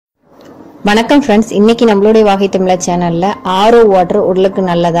வணக்கம் ஃப்ரெண்ட்ஸ், இன்னைக்கு நம்மளுடைய வாகை தமிழர் சேனல்ல RO வாட்டர் உடலுக்கு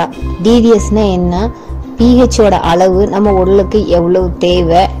நல்லதா, DDSனா என்ன, pH ஓட அளவு நம்ம உடலுக்கு எவ்வளவு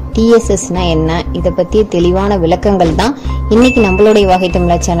தேவை, TSSனா என்ன, இத பத்திய தெளிவான விளக்கங்கள் தான் இன்னைக்கு நம்மளுடைய வாகை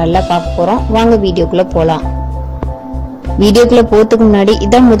தமிழர் சேனல்ல பார்க்க போறோம். வாங்க வீடியோக்குள்ள போலாம். வீடியோக்குள்ள போறதுக்கு முன்னாடி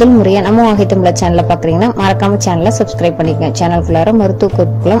இதான் முதல் முறையா நம்ம வாகை தமிழர் சேனலை பாக்குறீங்கன்னா மறக்காம சேனலை சப்ஸ்கிரைப் பண்ணிக்கங்க. சேனலுக்குள்ளார மருத்துவ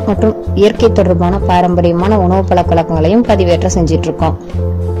குறிப்புகளும் மற்றும் இயற்கை தொடர்பான பாரம்பரியமான உணவு பழக்க வழக்கங்களையும் பதிவேற்ற செஞ்சிட்டு இருக்கோம்.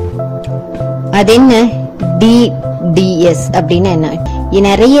 அது என்ன TDS அப்படின்னா என்ன?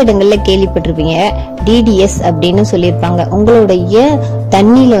 நிறைய இடங்கள்ல கேள்விப்பட்டிருப்பீங்க. TDS அப்படின்னு சொல்லியிருப்பாங்க. உங்களுடைய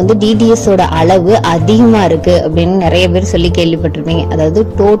தண்ணியில TDS ஓட அளவு அதிகமா இருக்கு அப்படின்னு நிறைய பேர் சொல்லி கேள்விப்பட்டிருப்பீங்க. அதாவது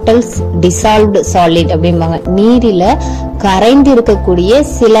டோட்டல் டிசால்வ்டு சாலிட் அப்படிம்பாங்க. நீரில கரைந்து இருக்கக்கூடிய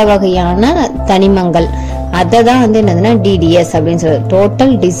சில வகையான தனிமங்கள், அததான் என்னதுன்னா TDS அப்படின்னு சொல்றது.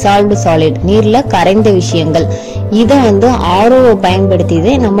 டோட்டல் டிசால்வ்டு சாலிட், நீர்ல கரைந்த விஷயங்கள். இத RO பயன்படுத்தி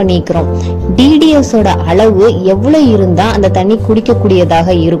நம்ம நீக்கிறோம். TDS ஓட அளவு எவ்வளவு இருந்தா அந்த தண்ணி குடிக்கக்கூடியதாக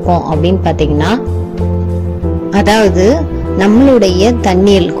இருக்கும் அப்படின்னு பாத்தீங்கன்னா, அதாவது நம்மளுடைய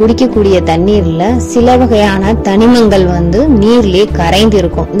தண்ணீர், குடிக்கக்கூடிய தண்ணீர்ல சில வகையான தனிமங்கள் நீர்லயே கரைந்து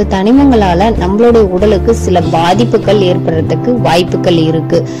இருக்கும். இந்த தனிமங்களால நம்மளுடைய உடலுக்கு சில பாதிப்புகள் ஏற்படுறதுக்கு வாய்ப்புகள்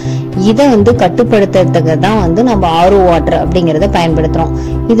இருக்கு. இத கட்டுப்படுத்துறதுக்கு தான் நம்ம RO வாட்டர் அப்படிங்கறத பயன்படுத்துறோம்.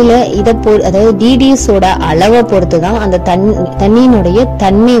 இதுல அதாவது TDS ஓட அளவை பொறுத்துதான் அந்த தண்ணியினுடைய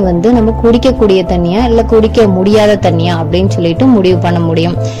தன்மை நம்ம குடிக்கக்கூடிய தண்ணியா இல்ல குடிக்க முடியாத தண்ணியா அப்படின்னு சொல்லிட்டு முடிவு பண்ண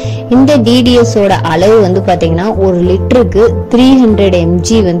முடியும். இந்த TDS ஓட அளவு பாத்தீங்கன்னா ஒரு லிட்டருக்கு 300 mg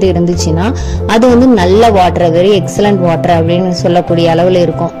இருந்துச்சுன்னா அது நல்ல வாட்டர், வெரி எக்ஸலண்ட் வாட்டர் அப்படின்னு சொல்லக்கூடிய அளவுல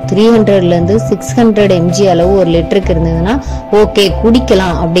இருக்கும். 300ல இருந்து 600 mg அளவு ஒரு லிட்டருக்கு இருந்ததுன்னா ஓகே,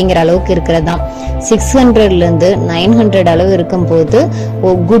 குடிக்கலாம் அப்படிங்கிற அளவுக்கு இருக்கிறதா. 600ல இருந்து 900 அளவு இருக்கும் போது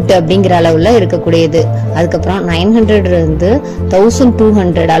குட் அப்படிங்கிற அளவுல இருக்கக்கூடியது. அதுக்கப்புறம் 900ல இருந்து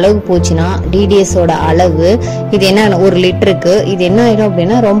 1200 அளவு போச்சுன்னா TDS ஓட அளவு இது என்ன, ஒரு லிட்டருக்கு இது என்ன ஆயிடும்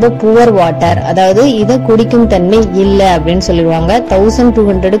அப்படின்னா ரொம்ப புவர் வாட்டர், அதாவது இதை குடிக்கும் தன்மை இல்லை அப்படின்னு சொல்லிடுவாங்க.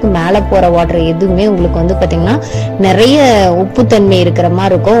 1200க்கு மேல போற வாட்டர் எதுவுமே உங்களுக்கு பாத்தீங்கன்னா நிறைய உப்பு தன்மை இருக்கிற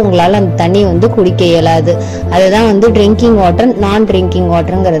மாதிரி இருக்கும். உங்களால அந்த தண்ணி குடிக்க இயலாது. அதுதான் ட்ரிங்கிங் வாட்டர், நான் ட்ரிங்கிங்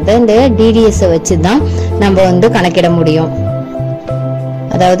வாட்டருங்கிறத இந்த TDS வச்சுதான் நம்ம கணக்கிட முடியும்.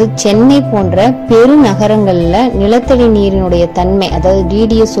 அதாவது சென்னை போன்ற பெருநகரங்கள்ல நிலத்தடி நீரினுடைய தன்மை, அதாவது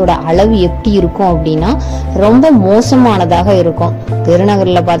TDS ஓட அளவு எப்படி இருக்கும் அப்படின்னா ரொம்ப மோசமானதாக இருக்கும்.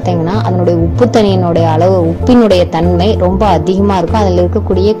 பெருநகர்ல பாத்தீங்கன்னா அதனுடைய உப்பு தண்ணியினுடைய அளவு, உப்பினுடைய தன்மை ரொம்ப அதிகமா இருக்கும். அதுல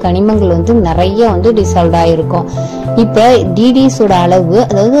இருக்கக்கூடிய கனிமங்கள் நிறைய டிசால்வ் ஆயிருக்கும். இப்ப TDS ஓட அளவு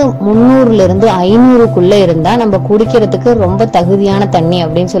அதாவது 300ல இருந்து 500க்குள்ள இருந்தா நம்ம குடிக்கிறதுக்கு ரொம்ப தகுதியான தண்ணி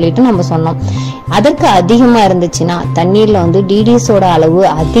அப்படின்னு சொல்லிட்டு நம்ம சொன்னோம். அதற்கு அதிகமா இருந்துச்சுன்னா, தண்ணீர்ல TDS ஓட அளவு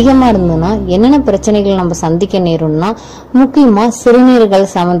அதிகமா இருந்ததுன்னா என்னென்ன பிரச்சனைகள் நம்ம சந்திக்க நேரும்னா, முக்கியமா சிறுநீரக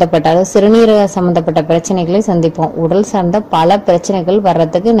சம்பந்தப்பட்ட பிரச்சனைகளை சந்திப்போம். உடல் சார்ந்த பல பிரச்சனைகள்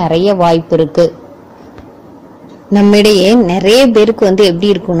வர்றதுக்கு நிறைய வாய்ப்பு இருக்கு. நம்மிடையே நிறைய பேருக்கு எப்படி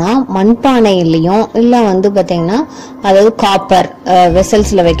இருக்குன்னா, மண்பானையிலையும் இல்ல பாத்தீங்கன்னா அதாவது காப்பர்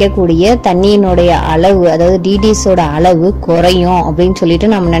வெசல்ஸ்ல வைக்கக்கூடிய தண்ணியினுடைய அளவு, அதாவது TDS ஓட அளவு குறையும் அப்படின்னு சொல்லிட்டு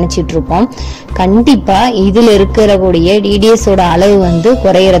நம்ம நினைச்சிட்டு இருப்போம். கண்டிப்பா இதுல இருக்கக்கூடிய TDS ஓட அளவு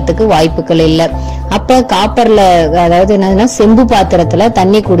குறையறதுக்கு வாய்ப்புகள் இல்லை. அப்ப காப்பர்ல, அதாவது என்னதுன்னா செம்பு பாத்திரத்துல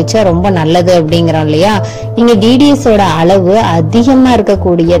தண்ணி குடிச்சா ரொம்ப நல்லது அப்படிங்கிறோம் இல்லையா. நீங்க TDS ஓட அளவு அதிகமா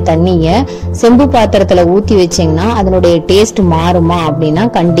இருக்கக்கூடிய தண்ணிய செம்பு பாத்திரத்துல ஊத்தி வச்சீங்கன்னா அதனுடைய டேஸ்ட் மாறுமா அப்படின்னா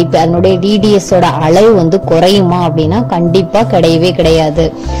கண்டிப்பா. அதனுடைய TDS ஓட அளவு குறையுமா அப்படின்னா கண்டிப்பா கிடையவே கிடையாது.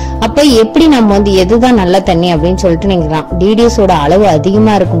 அப்ப எப்படி நம்ம எதுதான் நல்ல தண்ணி அப்படின்னு சொல்லிட்டு நீங்க TDS ஓட அளவு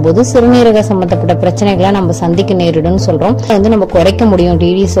அதிகமா இருக்கும்போது சிறுநீரக சம்பந்தப்பட்ட பிரச்சனைகளை நம்ம சந்திக்க நேரிடும் சொல்றோம். நம்ம குறைக்க முடியும்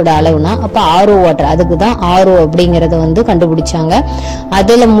TDS ஓட அளவுனா அப்ப RO வாட்டர், அதுக்குதான் RO அப்படிங்கறத கண்டுபிடிச்சாங்க.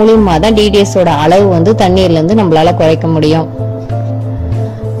 அதுல மூலியமா தான் TDS ஓட அளவு தண்ணீர்ல இருந்து நம்மளால குறைக்க முடியும்.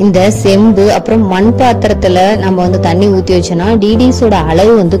 இந்த செம்பு அப்புறம் மண் பாத்திரத்துல நம்ம தண்ணி ஊத்தி வச்சோம்னா TDS ஓட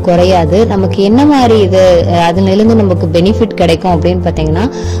அளவு குறையாது. நமக்கு என்ன மாதிரி இது அதுல இருந்து நமக்கு பெனிஃபிட் கிடைக்கும் அப்படின்னு பாத்தீங்கன்னா,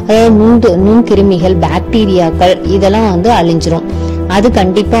 அதாவது நுண்கிருமிகள், பாக்டீரியாக்கள் இதெல்லாம் அழிஞ்சிரும். அது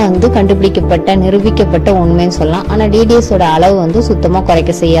கண்டிப்பா கண்டுபிடிக்கப்பட்ட, நிரூபிக்கப்பட்ட உண்மைன்னு சொல்லலாம். ஆனா TDS ஓட அளவு சுத்தமா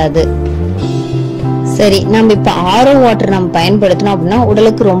குறைக்க செய்யாது. சரி, நம்ம இப்ப RO வாட்டர் நம்ம பயன்படுத்தணும் அப்படின்னா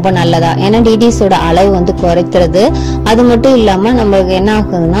உடலுக்கு ரொம்ப நல்லதா? ஏன்னா TDS ஓட அளவு குறைக்கிறது. அது மட்டும் இல்லாம நமக்கு என்ன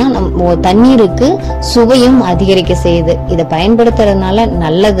ஆகுதுன்னா, நம்ம தண்ணீருக்கு சுவையும் அதிகரிக்க செய்யுது. இதை பயன்படுத்துறதுனால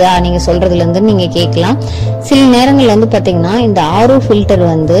நல்லதா நீங்க சொல்றதுல இருந்து நீங்க கேட்கலாம். சில நேரங்கள்ல பாத்தீங்கன்னா இந்த RO ஃபில்டர்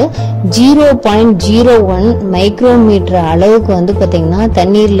 0.01 மைக்ரோமீட்டர் அளவுக்கு வந்து பாத்தீங்கன்னா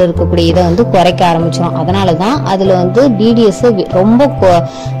தண்ணீர்ல இருக்கக்கூடிய இதை வந்து குறைக்க ஆரம்பிச்சிடும். அதனாலதான் அதுல வந்து டிடிஎஸ் ரொம்ப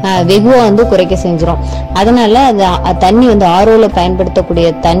வெகுவா வந்து குறைக்க செஞ்சிடும். அதனால அது தண்ணி வந்து ஆர்ஓல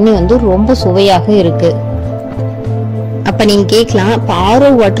பயன்படுத்தக்கூடிய தண்ணி வந்து ரொம்ப சுவையாக இருக்கு. அப்ப நீங்க கேட்கலாம், இப்ப ஆர்ஓ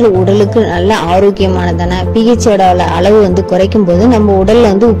வாட்டர் உடலுக்கு நல்ல ஆரோக்கியமானதானே, பிஹெச்சோட அளவு வந்து குறைக்கும் போது நம்ம உடல்ல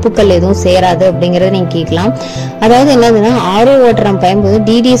வந்து உப்புக்கள் எதுவும் சேராது அப்படிங்கறத நீங்க கேட்கலாம். அதாவது என்னதுன்னா, ஆர்ஓ வாட்டர் நம்ம பயன்படுத்தும்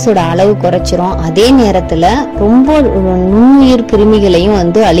டிடிஎஸோட அளவு குறைச்சிரும். அதே நேரத்துல ரொம்ப நுண்ணுயிர் கிருமிகளையும்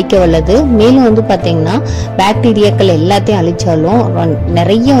வந்து அழிக்க வல்லது. மேலும் வந்து பாத்தீங்கன்னா பாக்டீரியாக்கள் எல்லாத்தையும் அழிச்சாலும்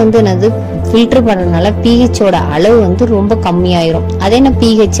நிறைய வந்து என்னது ஃபில்டர் பண்றதுனால பிஹெச்சோட அளவு வந்து ரொம்ப கம்மியாயிரும். அது என்ன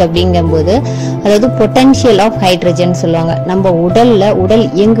பிஹெச் அப்படிங்கும் போது, அதாவது பொட்டன்ஷியல் ஆஃப் ஹைட்ரஜன் சொல்லுவாங்க. நம்ம உடல்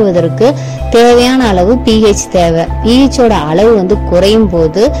இயங்குவதற்கு தேவையான அளவு பிஹெச் தேவை. பிஹெச்சோட அளவு வந்து குறையும்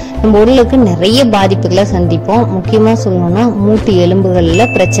போது நம்ம உடலுக்கு நிறைய பாதிப்புகளை சந்திப்போம். முக்கியமா சொல்லணும்னா மூட்டு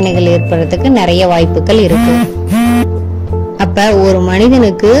எலும்புகள்ல பிரச்சனைகள் ஏற்படுறதுக்கு நிறைய வாய்ப்புகள் இருக்கு. அப்ப ஒரு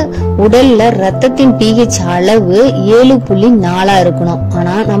மனிதனுக்கு உடல்ல ரத்தத்தின் pH அளவு 7.4 இருக்கணும்.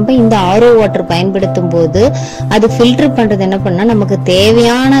 ஆனா நம்ம இந்த ஆர்ஓ வாட்டர் பயன்படுத்தும் போது அது ஃபில்டர் பண்றது என்ன பண்ணா, நமக்கு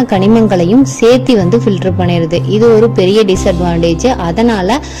தேவையான கனிமங்களையும் சேர்த்து வந்து ஃபில்டர் பண்ணிடுது. இது ஒரு பெரிய டிஸ்அட்வான்டேஜ்.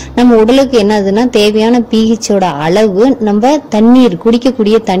 அதனால நம்ம உடலுக்கு என்னதுன்னா, தேவையான pHோட அளவு நம்ம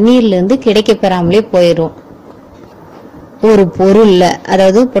குடிக்கக்கூடிய தண்ணீர்ல இருந்து கிடைக்க பெறாமலே போயிடும். ஒரு பொருள்ல,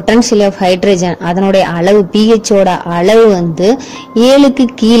 அதாவது பொட்டன்ஷியல் ஆஃப் ஹைட்ரஜன் அதனுடைய அளவு pHோட அளவு வந்து 7க்கு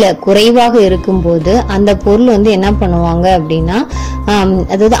கீழே குறைவாக இருக்கும்போது அந்த பொருள் வந்து என்ன பண்ணுவாங்க அப்படின்னா,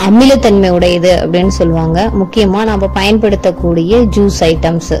 அதாவது அமிலத்தன்மை உடையது அப்படின்னு சொல்லுவாங்க. முக்கியமா நம்ம பயன்படுத்தக்கூடிய ஜூஸ்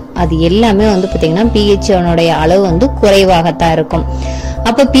ஐட்டம்ஸ் அது எல்லாமே வந்து பாத்தீங்கன்னா pHனுடைய அளவு வந்து குறைவாகத்தான் இருக்கும்.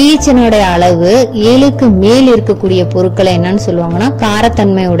 அப்ப pHனுடைய அளவு 7க்கு மேல் இருக்கக்கூடிய பொருட்களை என்னன்னு சொல்லுவாங்கன்னா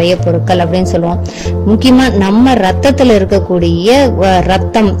காரத்தன்மை உடைய பொருட்கள் அப்படின்னு சொல்லுவோம். முக்கியமா நம்ம ரத்தத்துல இருக்கக்கூடிய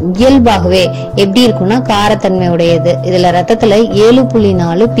ரத்தம் இயல்பாகவே எப்படி இருக்கும்னா காரத்தன்மை உடையது. இதுல ரத்தத்துல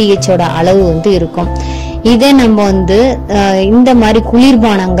 7.4 pHோட அளவு வந்து இருக்கும். இதே நம்ம வந்து இந்த மாதிரி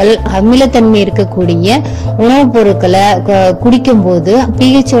குளிர்பானங்கள் அமிலத்தன்மை இருக்கக்கூடிய உணவுப் பொருட்களை குடிக்கும் போது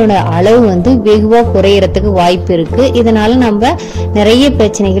pHோட அளவு வந்து வெகுவா குறையறதுக்கு வாய்ப்பு இருக்கு. இதனால நம்ம நிறைய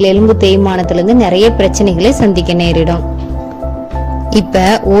பிரச்சனைகள், எலும்பு தேய்மானத்துல இருந்து நிறைய பிரச்சனைகளை சந்திக்க நேரிடும். இப்ப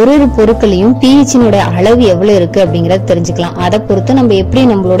ஒரு பொருட்களையும் pHனுடைய அளவு எவ்வளவு இருக்கு அப்படிங்கறத தெரிஞ்சுக்கலாம். அதை பொறுத்து நம்ம எப்படி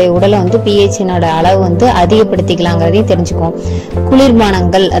நம்மளுடைய உடலை வந்து pHனோட அளவு வந்து அதிகப்படுத்திக்கலாங்கிறதையும் தெரிஞ்சுக்குவோம்.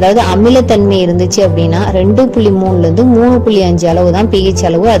 குளிர்பானங்கள், அதாவது அமிலத்தன்மை இருந்துச்சு அப்படின்னா 2.3ல இருந்து 3.5 அளவு தான் pH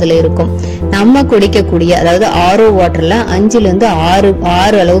அளவு அதுல இருக்கும். நம்ம குடிக்கக்கூடிய, அதாவது ஆர்ஓ வாட்டர்ல 5ல இருந்து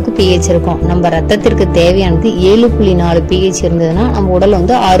 6 அளவுக்கு pH இருக்கும். நம்ம ரத்தத்திற்கு தேவையானது 7.4 pH இருந்ததுன்னா நம்ம உடல்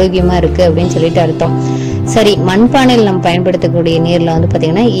வந்து ஆரோக்கியமா இருக்கு அப்படின்னு சொல்லிட்டு அர்த்தம். சரி, மண்பானையில் நம்ம பயன்படுத்தக்கூடிய நீர்ல வந்து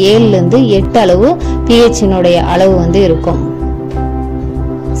பாத்தீங்கன்னா 7ல இருந்து 8 அளவு pHனுடைய அளவு வந்து இருக்கும்.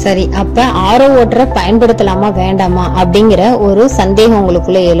 சரி, அப்ப ஆர்ஓ வாட்டரை பயன்படுத்தலாமா வேண்டாமா அப்படிங்கிற ஒரு சந்தேகம்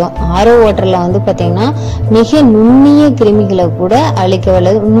உங்களுக்குள்ள எழும். ஆர்ஓ வாட்டர்ல வந்து பாத்தீங்கன்னா மிக நுண்ணிய கிருமிகளை கூட அழிக்க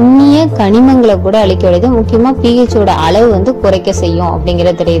வல்லது, நுண்ணிய கனிமங்களை கூட அழிக்க வல்லது. முக்கியமா pHோட அளவு வந்து குறைக்க செய்யும்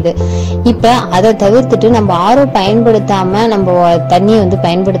அப்படிங்கிறது தெரியுது. இப்ப அதை தவிர்த்துட்டு நம்ம ஆர்ஓ பயன்படுத்தாம நம்ம தண்ணியை வந்து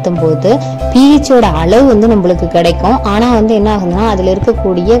பயன்படுத்தும் போது pHோட அளவு வந்து நம்மளுக்கு கிடைக்கும். ஆனா வந்து என்ன ஆகுதுன்னா, அதுல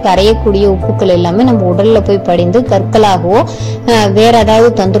இருக்கக்கூடிய கரையக்கூடிய உப்புக்கள் எல்லாமே நம்ம உடல்ல போய் படிந்து கற்களாகவோ வேற ஏதாவது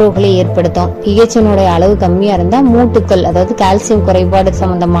தொந்தரவுகளை ஏற்படுத்தும். pHனுடைய அளவு கம்மியா இருந்தா மூட்டுக்கள், அதாவது கால்சியம் குறைபாடு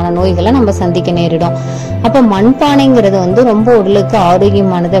சம்பந்தமான நோய்களை நம்ம சந்திக்க நேரிடும். அப்ப மண்பானைங்கிறது வந்து ரொம்ப உடலுக்கு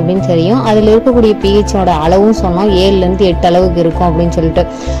ஆரோக்கியமானது அப்படின்னு தெரியும். அதுல இருக்கக்கூடிய pHோட அளவும் சொன்னோம் 7ல இருந்து 8 அளவுக்கு இருக்கும் அப்படின்னு சொல்லிட்டு.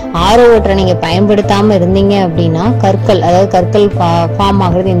 ஆர்ஓ வாட்டரை நீங்க பயன்படுத்தாம இருந்தீங்க அப்படின்னா கற்கள், அதாவது கற்கள் ஃபார்ம்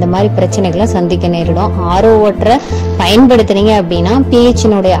ஆகுறது, இந்த மாதிரி பிரச்சனைகளை சந்திக்க நேரிடும். ஆர்ஓ வாட்டரை பயன்படுத்துறீங்க அப்படின்னா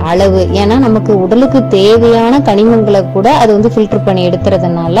pHனுடைய அளவு, ஏன்னா நமக்கு உடலுக்கு தேவையான கனிமங்களை கூட அது வந்து ஃபில்டர் பண்ணி எடுத்துறதுனால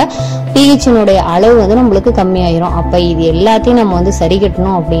pHனுடைய அளவு வந்து நம்மளுக்கு கம்மியாயிரும். அப்ப இது எல்லாத்தையும் நம்ம வந்து சரி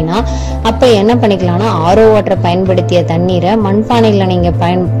கட்டணும் அப்படின்னா அப்ப என்ன பண்ணிக்கலாம்னா, ஆர்ஓ வாட்டரை பயன்படுத்திய தண்ணீரை மண்பானையில நீங்க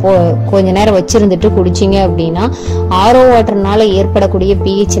கொஞ்ச நேரம் வச்சிருந்துட்டு குடிச்சீங்க அப்படின்னா ஆர்ஓ வாட்டர்னால ஏற்படக்கூடிய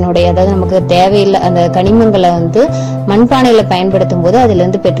pHனுடைய, அதாவது நமக்கு தேவையில்லை அந்த கனிமங்களை வந்து மண்பானையில பயன்படுத்தும் போது அதுல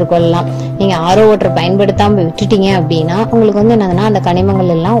இருந்து பெற்றுக்கொள்ளலாம். நீங்க ஆர்ஓ வாட்டர் பயன்படுத்தாம விட்டுட்டீங்க அப்படின்னா உங்களுக்கு வந்து என்னதுன்னா அந்த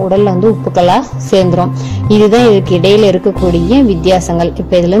கனிமங்கள் எல்லாம் உடல்ல வந்து உப்புக்களா சேர்ந்துரும். இதுதான் இதுக்கு இடையில இருக்கக்கூடிய வித்தியாசங்கள்.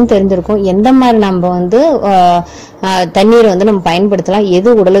 இப்ப இதுல இருந்து தெரிஞ்சிருக்கும் எந்த மாதிரி நம்ம வந்து தண்ணீரை வந்து நம்ம பயன்படுத்தலாம், எது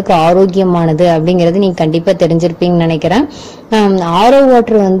உடலுக்கு ஆரோக்கியமானது அப்படிங்கறது நீங்க கண்டிப்பா தெரிஞ்சிருப்பீங்கன்னு நினைக்கிறேன். ஆரோ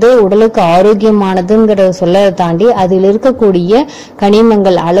வாட்டர் வந்து உடலுக்கு ஆரோக்கியமானதுங்கிறத சொல்ல தாண்டி அதில் இருக்கக்கூடிய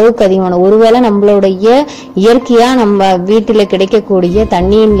கனிமங்கள் அளவுக்கு அதிகமான, ஒருவேளை நம்மளுடைய இயற்கையா நம்ம வீட்டில கிடைக்கக்கூடிய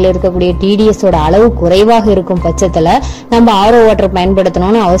தண்ணீர்ல இருக்கக்கூடிய TDS ஓட அளவு குறைவாக இருக்கும் பட்சத்துல நம்ம ஆரோ வாட்டர்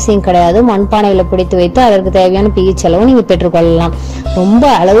பயன்படுத்தணும்னு அவசியம் கிடையாது. மண்பானையில பிடித்து வைத்து அதற்கு தேவையான pH அளவு நீங்க பெற்றுக்கொள்ளலாம். ரொம்ப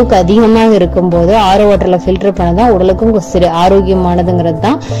அளவுக்கு அதிகமாக இருக்கும் போது ஆரோ வாட்டர்ல ஃபில்டர் பண்ணதான் உடலுக்கும் ஆரோக்கியமானதுங்கிறது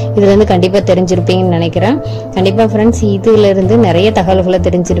தான் இதுல இருந்து கண்டிப்பா தெரிஞ்சிருப்பீங்கன்னு நினைக்கிறேன். கண்டிப்பா ஃப்ரெண்ட்ஸ், இதுல இருந்து நிறைய தகவல்களை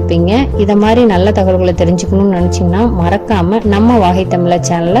தெரிஞ்சிருப்பீங்க. இத மாதிரி நல்ல தகவல்களை தெரிஞ்சுக்கணும்னு நினைச்சீங்கன்னா மறக்காம நம்ம வாகை தமிழா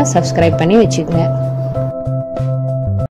சேனலை சப்ஸ்கிரைப் பண்ணி வச்சுக்கோங்க.